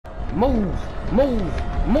Move, move,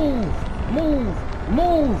 move, move,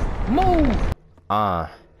 move, move.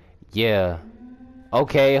 Yeah.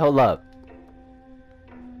 Okay, hold up.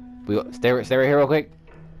 We stay right here real quick.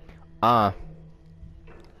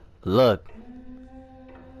 Look.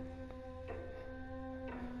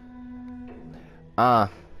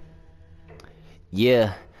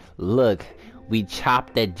 Yeah. Look. We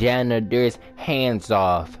chopped the janitor's hands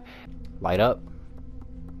off. Light up.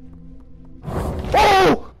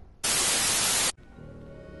 Oh!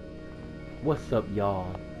 What's up,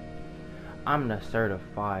 y'all? I'm the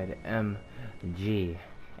certified MG,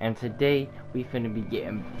 and today we finna be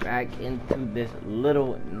getting back into this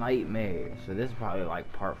little nightmare. So this is probably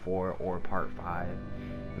like part 4 or part 5,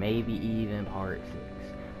 maybe even part 6.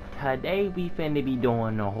 Today we finna be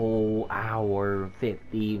doing a whole hour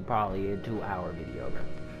 50, probably a 2-hour video, bro.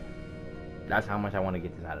 That's how much I want to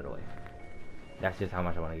get this out of the way. That's just how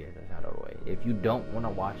much I want to get this out of the way. If you don't want to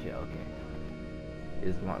watch it, okay.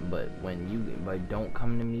 But don't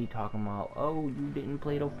come to me talking about, oh, you didn't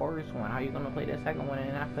play the first one, how you gonna play the second one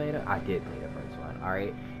and not play I did play the first one.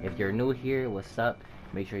 Alright, if you're new here, what's up?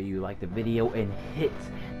 Make sure you like the video and hit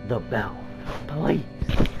the bell, please.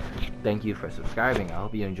 Thank you for subscribing. I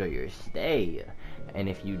hope you enjoy your stay, and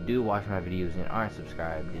if you do watch my videos and aren't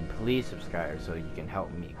subscribed, then please subscribe so you can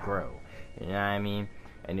help me grow. You know what I mean?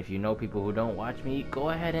 And if you know people who don't watch me, go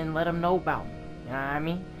ahead and let them know about me. You know what I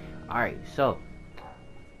mean? Alright, so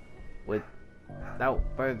without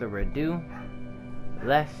further ado,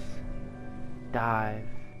 let's dive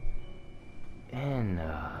in.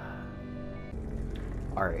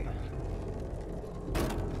 Alright.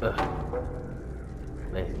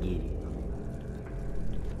 Let's get it.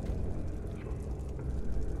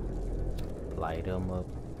 Light them up.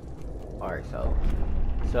 Alright, so,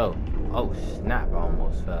 oh snap, I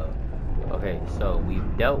almost fell. Okay, so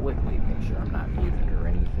we've dealt with, wait, make sure I'm not muted or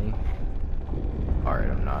anything. Alright,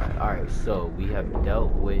 I'm not. Alright, so we have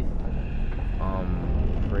dealt with,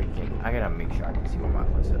 freaking, I gotta make sure I can see where my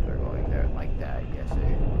footsteps are going there, like that, yes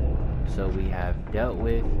sir. So we have dealt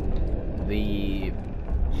with the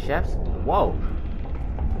chefs, whoa!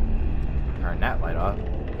 Turn that light off.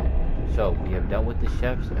 So we have dealt with the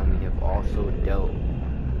chefs, and we have also dealt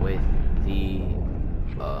with the,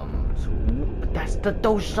 that's the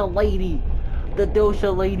dosha lady! The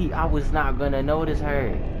dosha lady, I was not gonna notice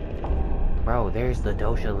her. Bro, there's the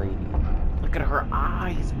dosha lady. Look at her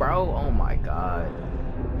eyes, bro. Oh my god.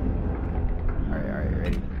 Alright,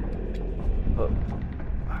 ready? Hook.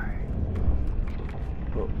 Alright.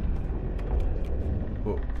 Hook.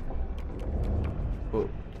 Hook. Hook.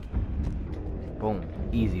 Boom.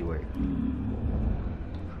 Easy work.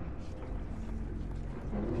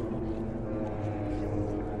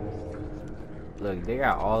 Look, they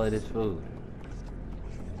got all of this food.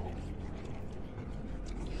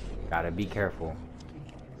 Gotta be careful.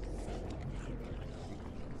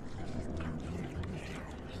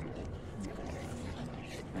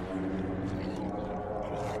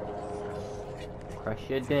 Crush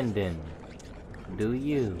your din-din. Do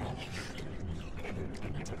you?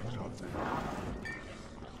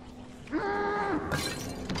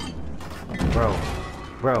 Bro.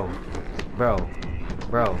 Bro. Bro.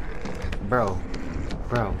 Bro. Bro.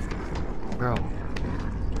 Bro. Bro.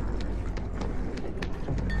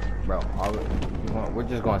 Bro, we're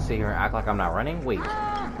just gonna sit here and act like I'm not running? Wait.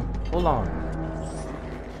 Hold on.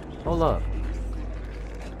 Hold up.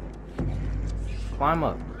 Climb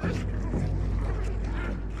up.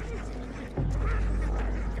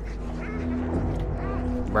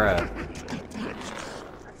 Bruh.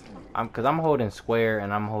 Cause I'm holding square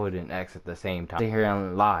and I'm holding X at the same time. Sit here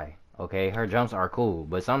and lie. Okay, her jumps are cool,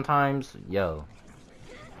 but sometimes, yo,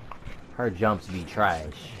 her jumps be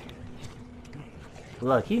trash.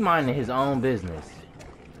 Look, he minding his own business.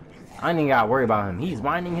 I ain't even gotta worry about him. He's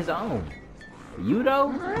minding his own. You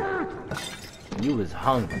though? You was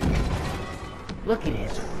hungry. Look at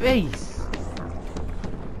his face.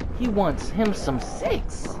 He wants him some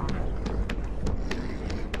sex.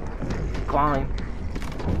 Climb.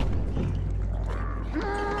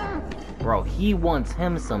 Bro, he wants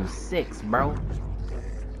him some sex, bro.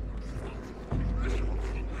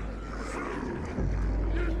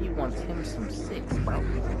 He wants him some sex, bro.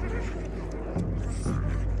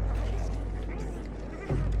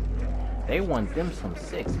 They want them some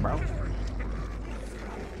sex, bro.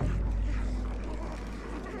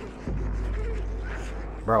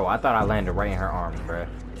 Bro, I thought I landed right in her arms, bro.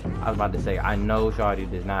 I was about to say, I know Shawty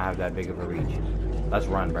does not have that big of a reach. Let's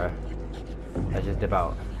run, bro. Let's just dip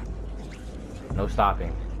out. No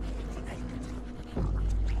stopping.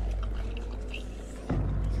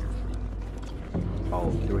 Oh,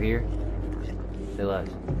 through here? Say less.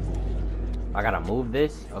 I gotta move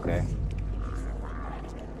this? Okay.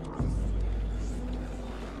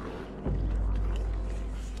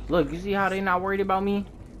 Look, you see how they not worried about me?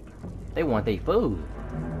 They want their food.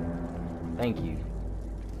 Thank you.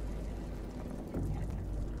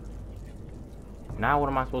 Now what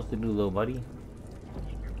am I supposed to do, little buddy?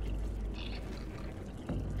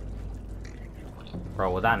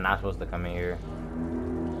 Bro, was I not supposed to come in here?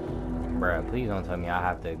 Bruh, please don't tell me I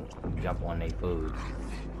have to jump on their food.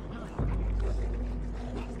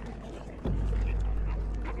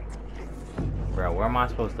 Bro, where am I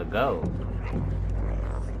supposed to go?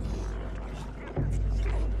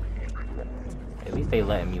 At least they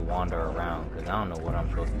letting me wander around, because I don't know what I'm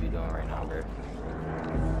supposed to be doing right now, bro.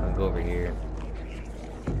 I'll go over here.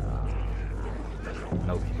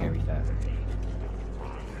 Nope, you can't reach that.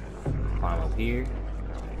 Climb up here.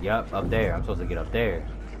 Yup, up there. I'm supposed to get up there.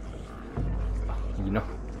 You know?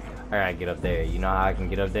 Alright, get up there. You know how I can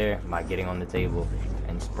get up there? By getting on the table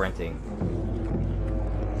and sprinting.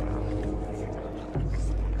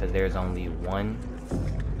 Because there's only one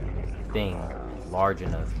thing large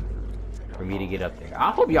enough for me to get up there.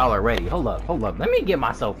 I hope y'all are ready. Hold up, hold up. Let me get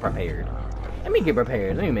myself prepared. Let me get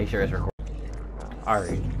prepared. Let me make sure it's recorded.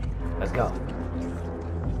 Alright, let's go.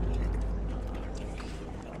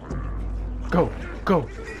 Go, go,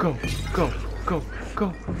 go, go, go,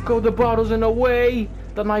 go, go. The bottle's in the way.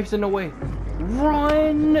 The knife's in the way.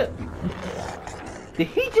 Run! Did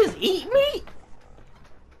he just eat me?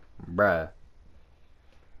 Bruh.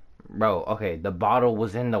 Bro, okay, the bottle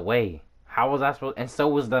was in the way. How was I supposed, and so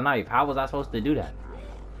was the knife. How was I supposed to do that?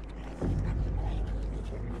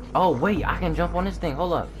 Oh, wait, I can jump on this thing.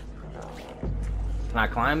 Hold up. Can I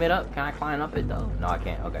climb it up? Can I climb up it, though? No, I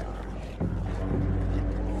can't. Okay.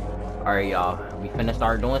 Alright, y'all. We finna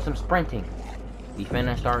start doing some sprinting. We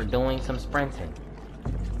finna start doing some sprinting.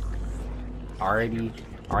 Already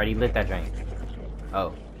lit that drink.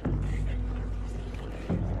 Oh.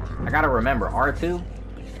 I gotta remember, R2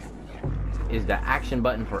 is the action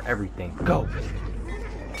button for everything. Go.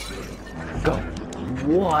 Go.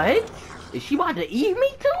 What? Is she about to eat me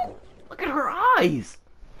too? Look at her eyes.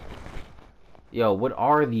 Yo, what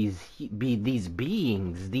are these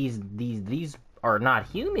beings? These are not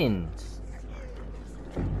humans.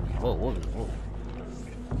 Whoa, whoa, whoa.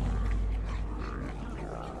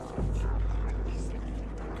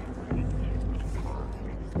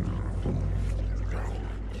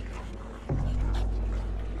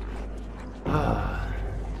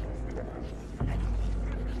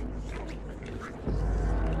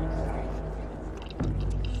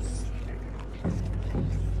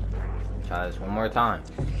 Try this one more time.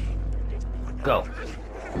 Go.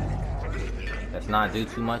 Let's not do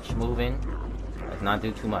too much moving. Let's not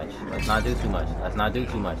do too much. Let's not do too much. Let's not do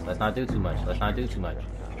too much. Let's not do too much. Let's not do too much.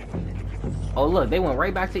 Oh look, they went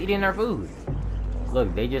right back to eating their food.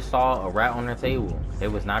 Look, they just saw a rat on their table. They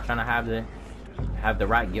was not trying to have the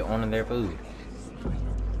rat get onto their food.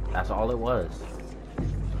 That's all it was.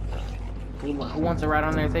 Who wants a rat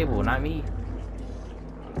on their table? Not me.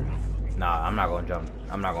 Nah, I'm not gonna jump.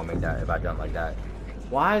 I'm not gonna make that if I jump like that.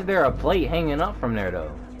 Why is there a plate hanging up from there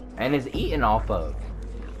though? And it's eating off of?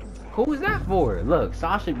 Who is that for? Look,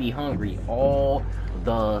 Sasha be hungry all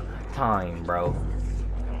the time, bro.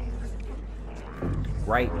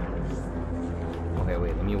 Right? Okay,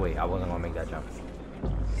 wait, let me wait. I wasn't gonna make that jump.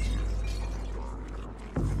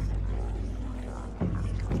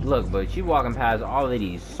 Look, but she walking past all of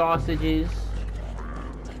these sausages.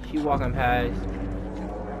 She walking past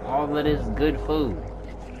all of this good food.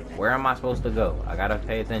 Where am I supposed to go? I gotta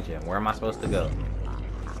pay attention. Where am I supposed to go?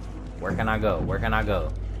 Where can I go? Where can I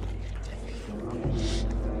go?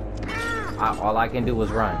 All I can do is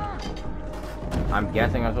run. I'm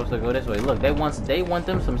guessing I'm supposed to go this way. Look, they want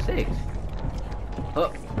them some 6.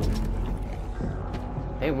 Oh.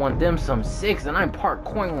 They want them some 6, and I'm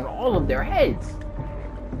parkouring on all of their heads.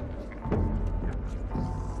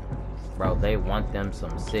 Bro, they want them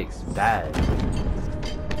some 6 bad.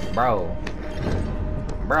 Bro.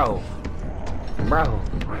 Bro. Bro.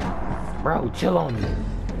 Bro, chill on me.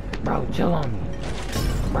 Bro, chill on me.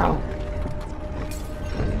 Bro.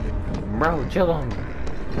 Bro, chill on me.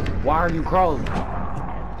 Why are you crawling?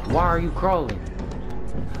 Why are you crawling?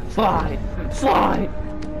 Slide! Slide!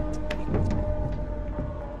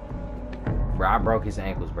 Bro, I broke his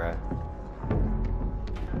ankles, bro.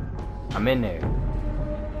 I'm in there.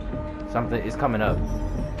 Something is coming up.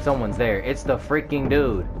 Someone's there. It's the freaking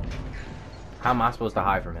dude. How am I supposed to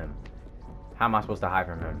hide from him? How am I supposed to hide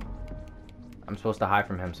from him? I'm supposed to hide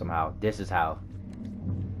from him somehow. This is how.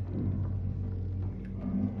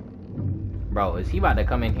 Bro, is he about to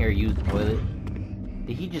come in here and use the toilet?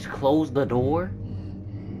 Did he just close the door?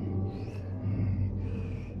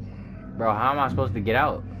 Bro, how am I supposed to get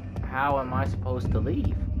out? How am I supposed to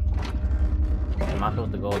leave? Am I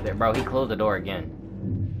supposed to go there? Bro, he closed the door again.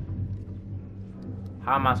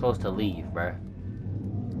 How am I supposed to leave, bro?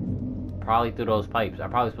 Probably through those pipes.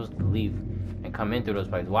 I'm probably supposed to leave and come in through those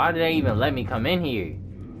pipes. Why did they even let me come in here?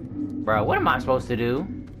 Bro, what am I supposed to do?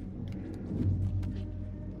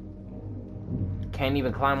 Can't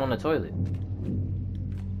even climb on the toilet.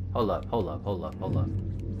 Hold up, hold up, hold up, hold up.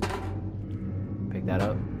 Pick that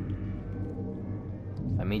up.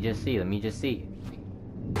 Let me just see, let me just see.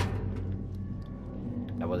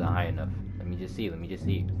 That wasn't high enough. Let me just see, let me just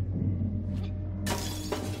see.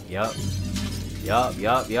 Yup. Yup,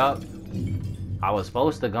 yup, yup. I was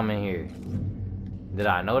supposed to come in here. Did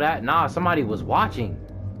I know that? Nah, somebody was watching.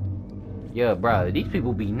 Yeah, bro, these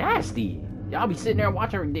people be nasty. Y'all be sitting there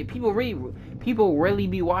watching. People really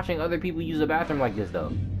be watching other people use a bathroom like this,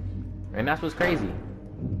 though. And that's what's crazy.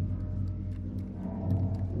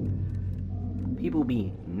 People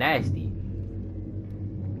be nasty.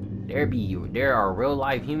 There are real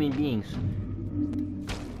life human beings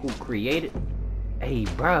who created. Hey,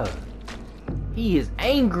 bruh. He is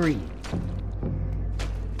angry.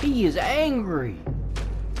 He is angry.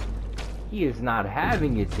 He is not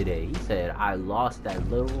having it today. He said, I lost that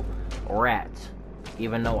little rat.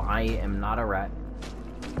 Even though I am not a rat.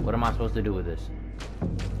 What am I supposed to do with this?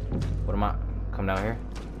 What am I... Come down here?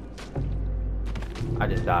 I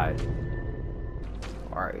just died.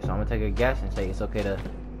 Alright, so I'm gonna take a guess and say it's okay to...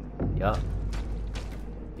 Yup.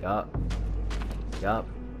 Yup. Yup.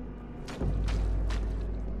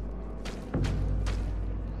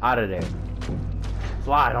 Out of there.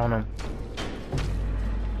 Slide on him.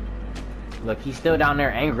 Look, he's still down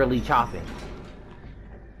there angrily chopping.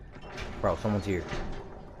 Bro, someone's here.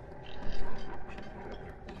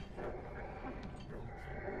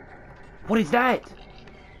 What is that?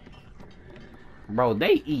 Bro,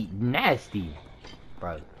 they eat nasty.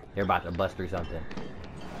 Bro, they're about to bust through something.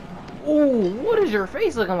 Ooh, what is your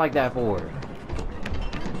face looking like that for?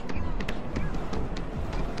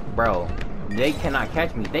 Bro, they cannot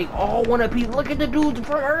catch me. They all want to be. Look at the dude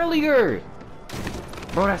from earlier.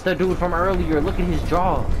 Bro, that's the dude from earlier. Look at his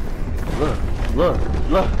jaw. Look, look,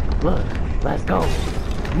 look, look. Let's go.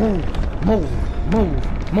 Move, move,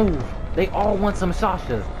 move, move. They all want some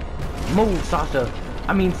Sasha. Move, Sasha.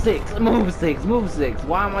 I mean 6. Move 6. Move 6.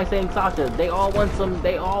 Why am I saying Sasha? They all want some.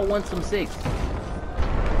 They all want some 6.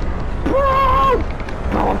 Bro!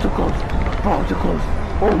 Bro, I'm too close. Bro, I'm too close.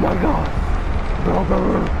 Oh my god. Bro, bro,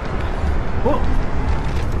 bro. Oh.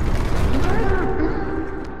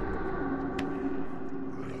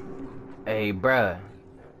 Hey, bruh.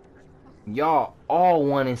 Y'all all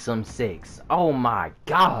wanted some 6. Oh my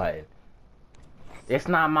god. It's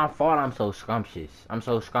not my fault I'm so scrumptious. I'm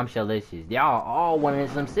so scrumptious. Y'all all wanted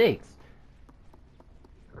some 6.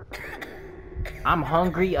 I'm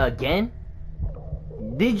hungry again?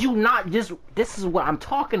 Did you not just... This is what I'm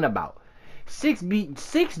talking about. 6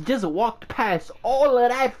 just walked past all of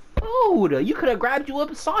that food. You could have grabbed you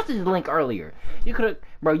a sausage link earlier. You could have...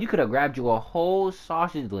 Bro, you could have grabbed you a whole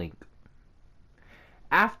sausage link.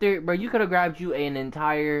 After, bro, you could have grabbed you an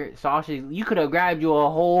entire sausage. You could have grabbed you a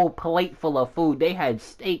whole plate full of food. They had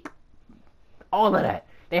steak. All of that.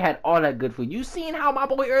 They had all that good food. You seen how my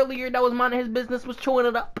boy earlier that was minding his business was chewing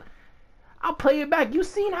it up? I'll play it back. You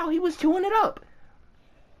seen how he was chewing it up?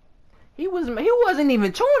 He wasn't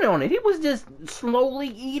even chewing on it. He was just slowly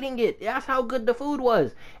eating it. That's how good the food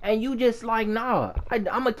was. And you just like, nah, I'm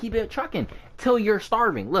gonna keep it trucking till you're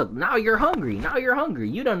starving. Look, now you're hungry. Now you're hungry.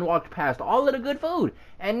 You done walked past all of the good food,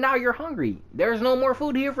 and now you're hungry. There's no more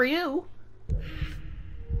food here for you.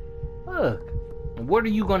 Look, what are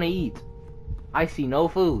you gonna eat? I see no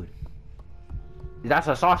food. That's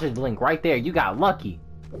a sausage link right there. You got lucky.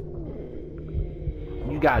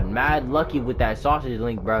 You got mad lucky with that sausage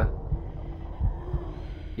link, bro.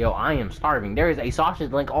 Yo, I am starving. There is a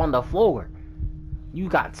sausage link on the floor. You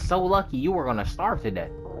got so lucky you were gonna starve to death.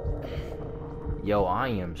 Yo, I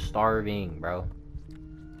am starving, bro.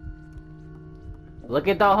 Look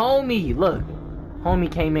at the homie. Look. Homie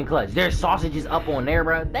came in clutch. There's sausages up on there,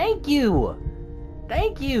 bro. Thank you.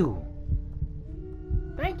 Thank you.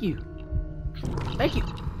 Thank you. Thank you.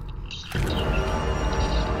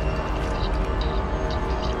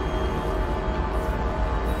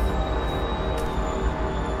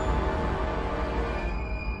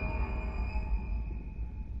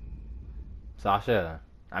 Sasha,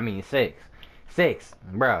 I mean 6,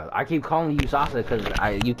 bro. I keep calling you Sasha because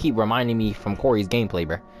you keep reminding me from Corey's gameplay,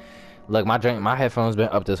 bro. Look, my headphones been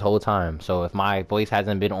up this whole time, so if my voice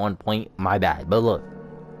hasn't been on point, my bad. But look,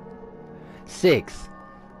 6.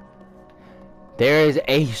 There is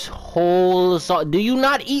a whole do you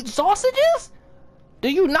not eat sausages? Do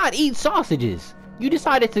you not eat sausages? You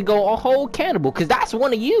decided to go a whole cannibal, cause that's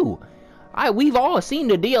one of you. We've all seen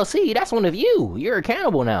the DLC. That's one of you. You're a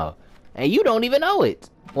cannibal now, and you don't even know it.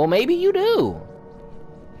 Well, maybe you do.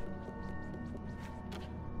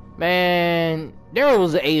 Man, there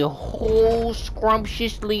was a whole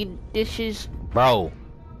scrumptiously dishes, bro.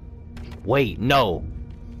 Wait, no.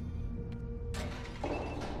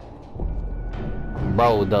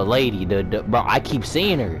 Bro, the lady, bro, I keep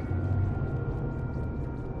seeing her.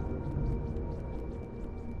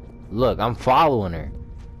 Look, I'm following her.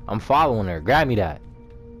 I'm following her. Grab me that.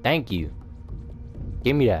 Thank you.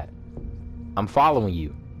 Give me that. I'm following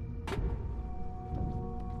you.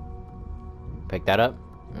 Pick that up.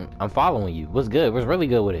 I'm following you. What's good? What's really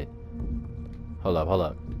good with it? Hold up, hold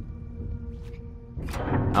up.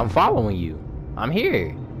 I'm following you. I'm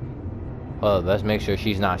here. Hold up, let's make sure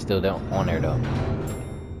she's not still down on there though.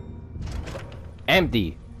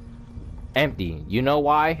 Empty. Empty. You know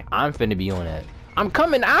why? I'm finna be on that. I'm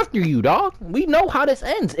coming after you, dog. We know how this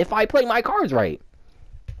ends if I play my cards right.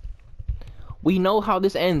 We know how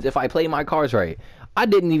this ends if I play my cards right. I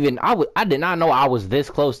did not know I was this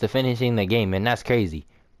close to finishing the game, and that's crazy.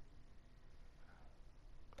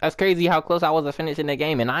 That's crazy how close I was to finishing the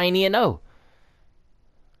game, and I ain't even know.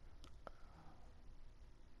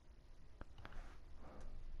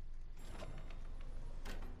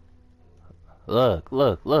 Look,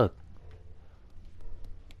 look, look.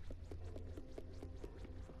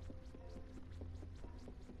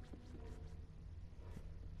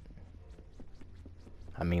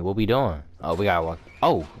 I mean, what we doing? Oh, we gotta walk.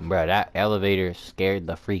 Oh, bro, that elevator scared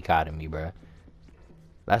the freak out of me, bro.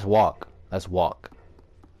 Let's walk. Let's walk.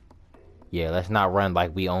 Yeah, let's not run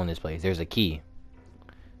like we own this place. There's a key.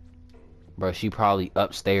 Bro, she probably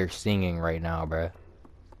upstairs singing right now, bro.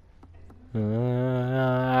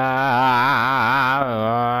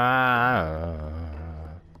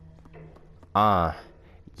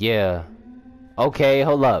 Yeah. Okay,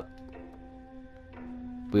 hold up.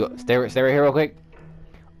 We stay right here real quick.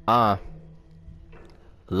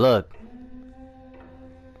 Look.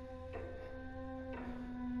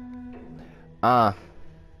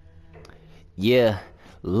 Yeah,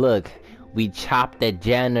 look. We chopped the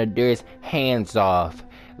janitor's hands off.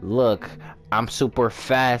 Look, I'm super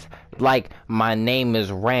fast, like my name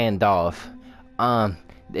is Randolph.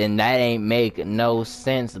 And that ain't make no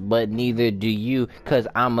sense, but neither do you, cause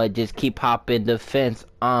I'ma just keep hopping the fence.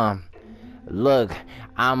 Look,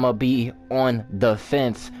 I'ma be on the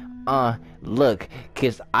fence. Look,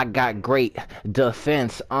 cause I got great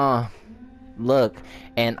defense. Look,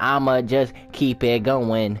 and I'ma just keep it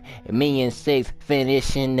going. Me and Six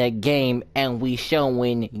finishing the game, and we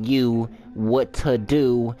showing you what to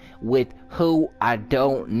do with who I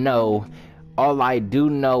don't know. All I do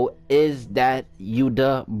know is that you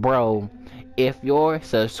the bro. If you're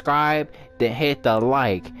subscribed, then hit the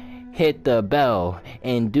like, hit the bell,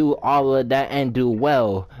 and do all of that and do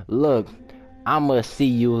well. Look, I'ma see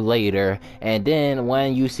you later, and then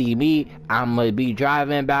when you see me, I'ma be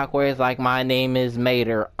driving backwards like my name is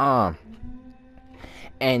Mater, and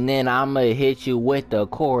then I'ma hit you with the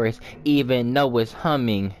chorus, even though it's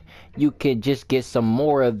humming. You could just get some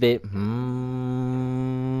more of it.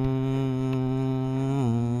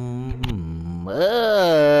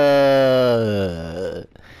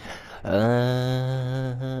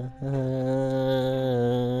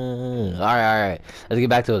 Alright. Let's get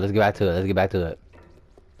back to it.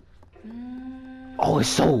 Oh, it's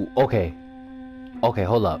so... Okay. Okay,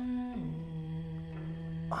 hold up.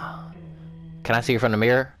 Can I see her from the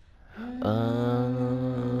mirror?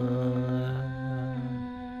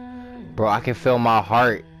 Bro, I can feel my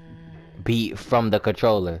heart beat from the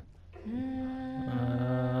controller.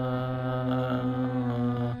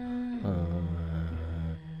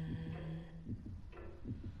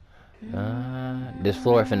 This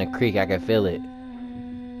floor finna creak, I can feel it.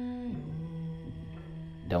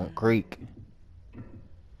 Don't creak.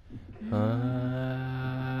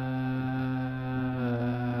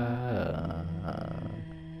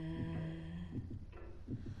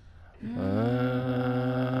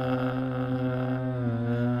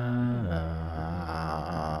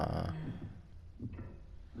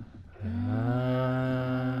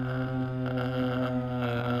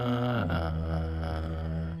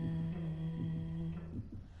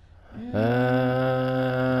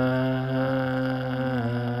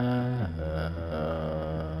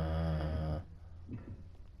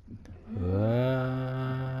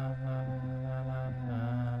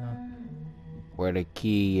 Where the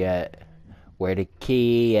key at? Where the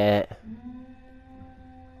key at?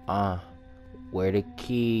 Where the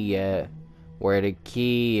key at? Where the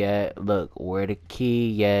key at? Look, where the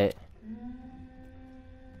key at?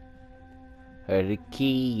 Where the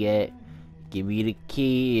key at? Give me the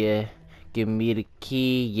key, yeah. Give me the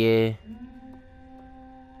key, yeah.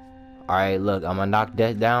 Alright, look, I'm gonna knock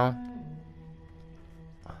that down.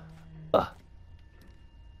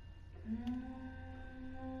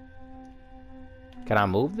 Can I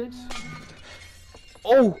move this?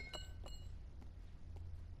 Oh!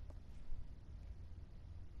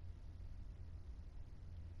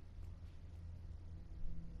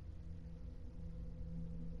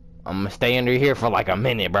 I'm gonna stay under here for like a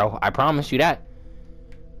minute, bro. I promise you that.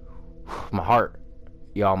 My heart.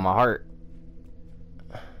 Y'all, my heart.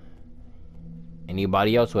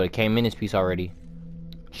 Anybody else would have came in this piece already.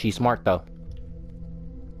 She's smart, though.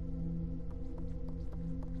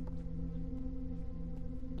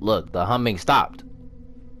 Look, the humming stopped.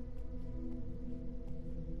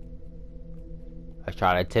 I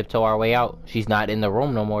try to tiptoe our way out. She's not in the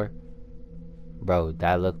room no more. Bro,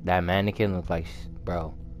 that mannequin looks like,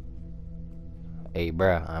 bro. Hey,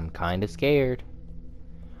 bruh, I'm kinda scared.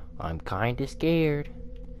 I'm kinda scared.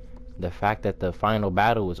 The fact that the final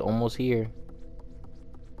battle is almost here.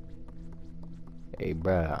 Hey,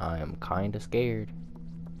 bruh, I am kinda scared.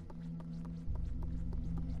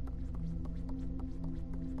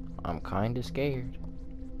 I'm kinda scared.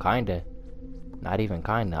 Kinda. Not even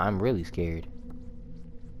kinda, I'm really scared.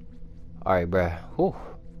 Alright, bruh. Whew.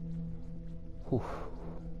 Whew.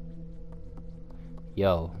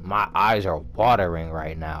 Yo, my eyes are watering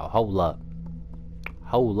right now. Hold up.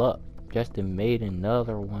 Hold up. Just made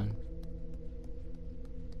another one.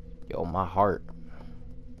 Yo, my heart.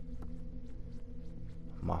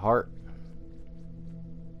 My heart.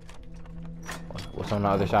 What's on the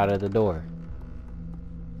other side of the door?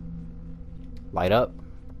 Light up.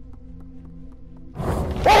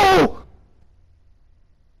 Oh!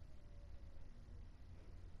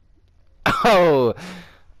 Oh!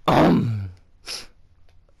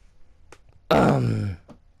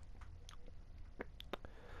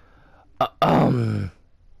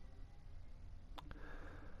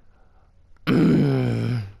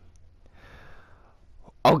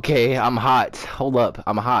 Okay, I'm hot. Hold up,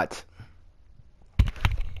 I'm hot.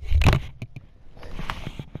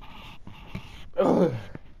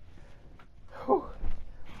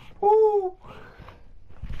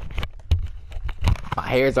 My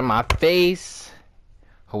hair's on my face.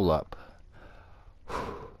 Hold up.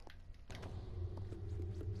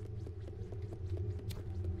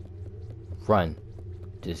 Run.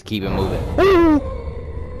 Just keep it moving.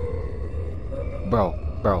 Bro,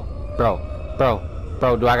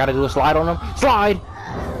 do I gotta do a slide on him? Slide!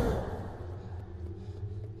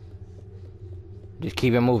 Just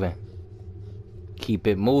keep it moving. Keep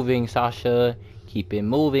it moving, Sasha. Keep it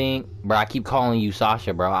moving. Bro, I keep calling you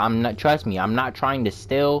Sasha, bro. I'm not, trust me, I'm not trying to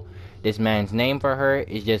steal this man's name for her.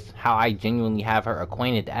 It's just how I genuinely have her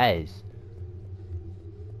acquainted as.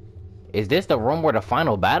 Is this the room where the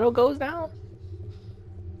final battle goes down?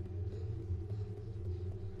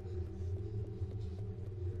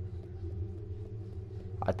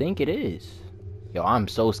 I think it is. Yo, I'm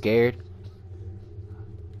so scared.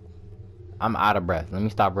 I'm out of breath. Let me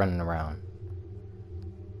stop running around.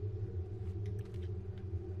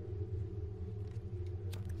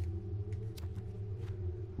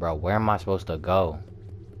 Bro, where am I supposed to go?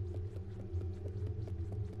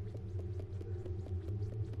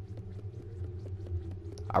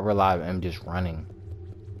 I realize I'm just running.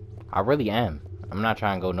 I really am. I'm not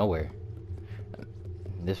trying to go nowhere.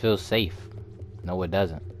 This feels safe. No, it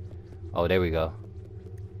doesn't. Oh, there we go.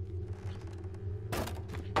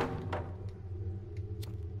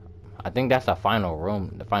 I think that's the final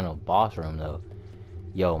room, the final boss room, though.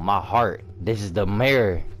 Yo, my heart. This is the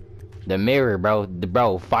mirror. The mirror, bro.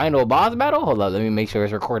 Bro, final boss battle? Hold up, let me make sure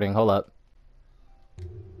it's recording. Hold up.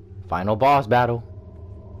 Final boss battle.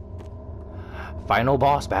 Final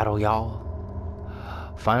boss battle, y'all.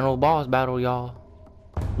 Final boss battle, y'all.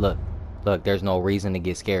 Look, there's no reason to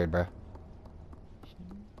get scared, bro.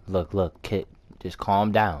 Look, Kit, just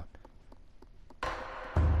calm down.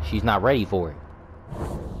 She's not ready for it.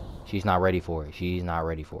 She's not ready for it. She's not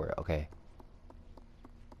ready for it, okay.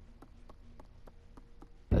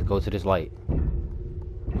 Let's go to this light.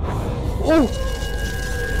 Ooh!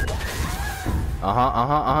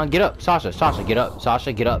 Get up, Sasha, get up.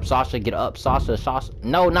 Sasha, get up. Sasha.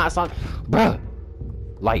 No, not Sasha. Bruh.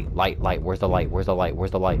 Light. Where's the light?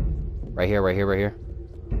 Right here.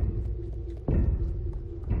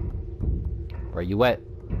 Where you at?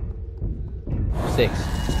 6.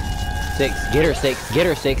 Get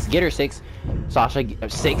her 6. Sasha,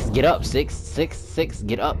 6. Get up. 6.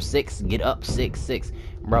 Get up. 6.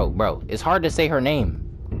 Bro, it's hard to say her name.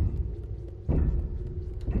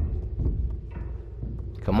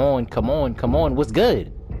 Come on. What's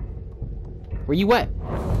good? Where you at?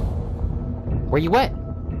 Where you at?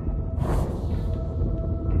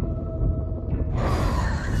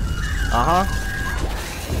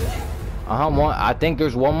 I think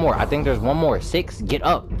there's one more. 6, get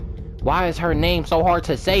up. Why is her name so hard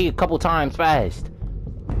to say a couple times fast?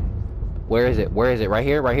 Where is it? Right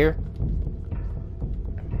here?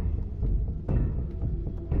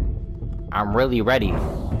 I'm really ready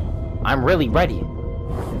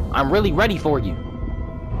for you.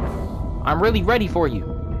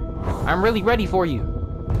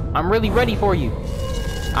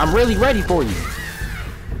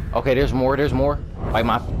 Okay, there's more. Wipe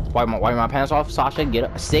my pants off. Sasha, get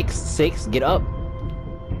up. 6, get up.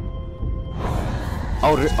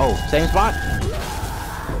 Oh, same spot.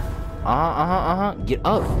 Get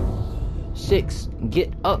up. 6,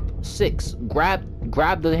 get up. 6,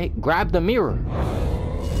 grab the mirror.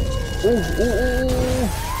 Ooh.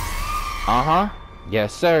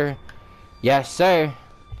 Yes, sir.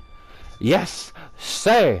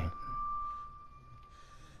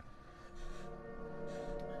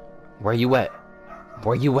 Where you at,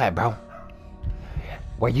 bro?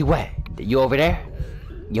 Where you at? You over there?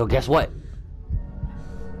 Yo, guess what?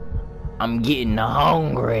 I'm getting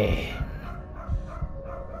hungry.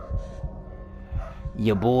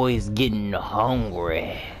 Your boy's getting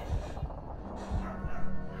hungry.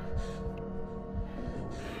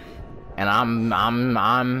 And I'm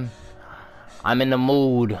in the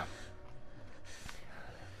mood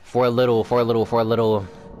for a little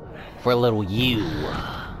you.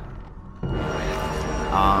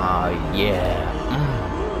 Yeah.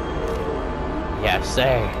 Yes,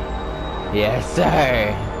 sir.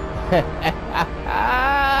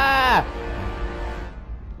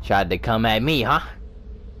 Tried to come at me, huh?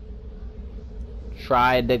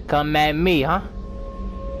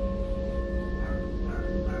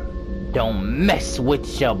 Don't mess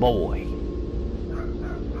with your boy.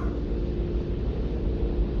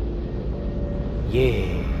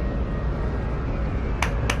 Yeah.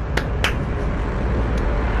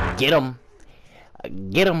 Get him.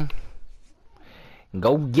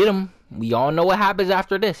 Go get him. We all know what happens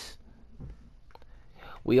after this.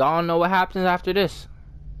 We all know what happens after this.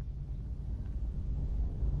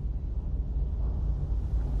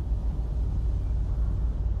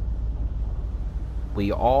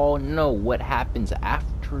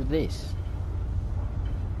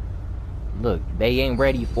 Look, they ain't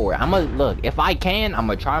ready for it. Look, if I can, I'm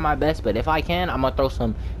gonna try my best, but if I can, I'm gonna throw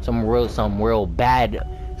some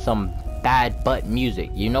bad butt music.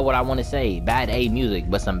 You know what I want to say? Bad A music,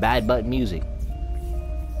 but some bad butt music.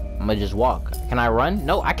 I'm gonna just walk. Can I run?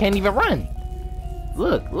 No, I can't even run.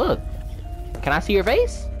 Look. Can I see your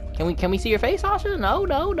face? Can we see your face, Sasha? No.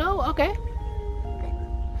 Okay.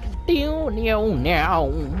 Down.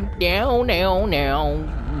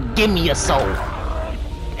 Give me a soul.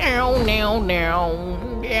 Down.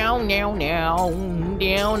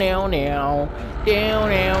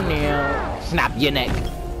 Snap your neck.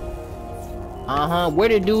 Where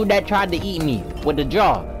the dude that tried to eat me with the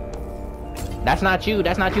jaw? That's not you.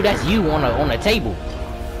 That's you on the table.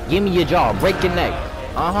 Give me your jaw. Break your neck.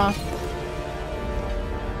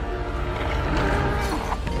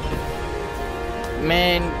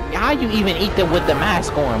 Man, how you even eat them with the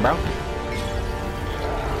mask on, bro?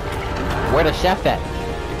 Where the chef at?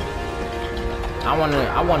 I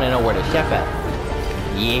wanna know where the chef at.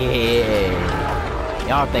 Yeah.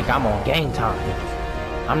 Y'all think I'm on game time.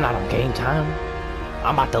 I'm not on game time.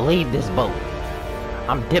 I'm about to leave this boat.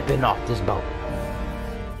 I'm dipping off this boat.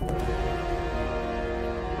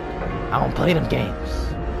 I don't play them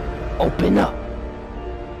games. Open up.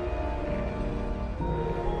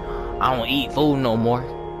 I don't eat food no more.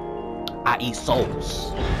 I eat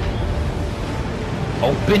souls.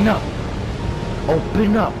 Open up.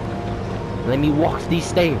 Let me walk these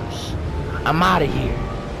stairs. I'm out of here.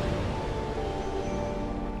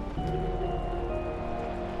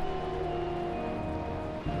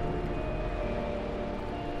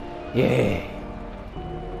 Yeah.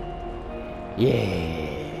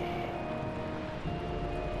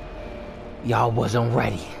 Y'all wasn't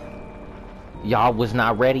ready. Y'all was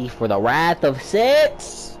not ready for the Wrath of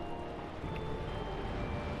 6.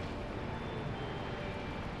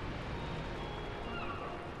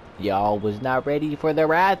 Y'all was not ready for the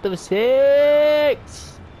Wrath of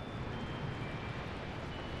 6.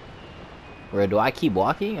 Or do I keep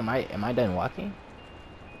walking? Am I done walking?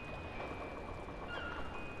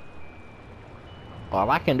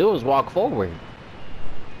 All I can do is walk forward.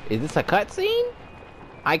 Is this a cutscene?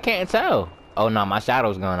 I can't tell. Oh no, my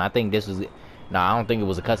shadow's gone. I think this was. No, I don't think it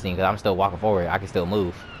was a cutscene because I'm still walking forward. I can still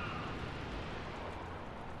move.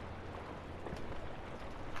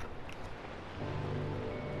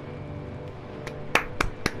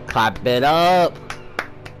 Clap it up.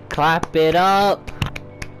 Clap it up.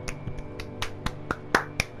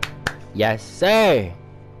 Yes, sir.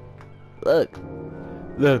 Look.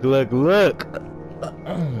 Look, look, look.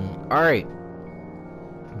 Alright.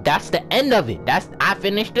 That's the end of it. I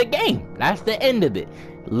finished the game. That's the end of it.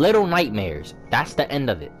 Little Nightmares. That's the end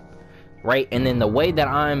of it. Right? And then the way that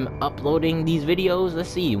I'm uploading these videos, let's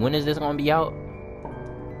see, when is this gonna be out?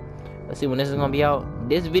 Let's see when this is gonna be out.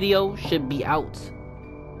 This video should be out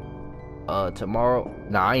tomorrow.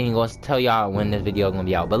 Nah, I ain't gonna tell y'all when this video is gonna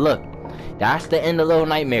be out. But look, that's the end of Little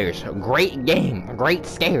Nightmares. Great game, great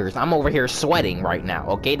scares. I'm over here sweating right now.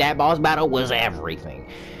 Okay, that boss battle was everything.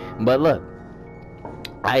 But look,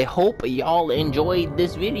 I hope y'all enjoyed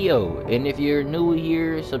this video, and if you're new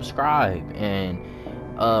here, subscribe and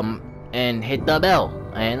hit the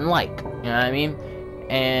bell and like, you know what I mean?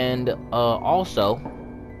 And also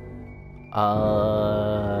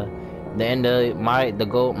the end of my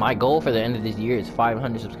goal for the end of this year is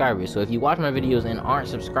 500 subscribers. So if you watch my videos and aren't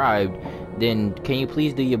subscribed, then can you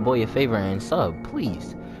please do your boy a favor and sub,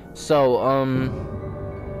 please? So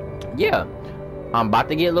yeah, I'm about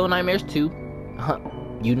to get Little Nightmares 2.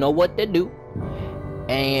 You know what to do.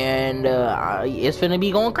 And it's finna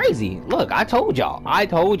be going crazy. Look, I told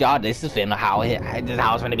y'all this is finna how it's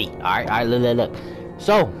finna be. Alright, look.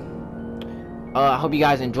 So I hope you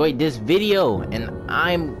guys enjoyed this video, and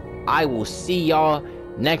I will see y'all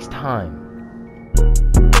next time.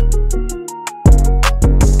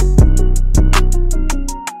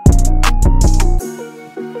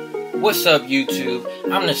 What's up, YouTube?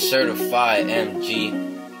 I'm the certified MG.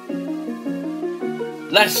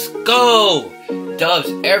 Let's go!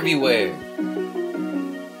 Dubs everywhere.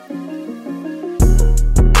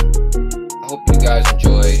 I hope you guys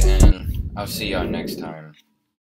enjoyed, and I'll see y'all next time.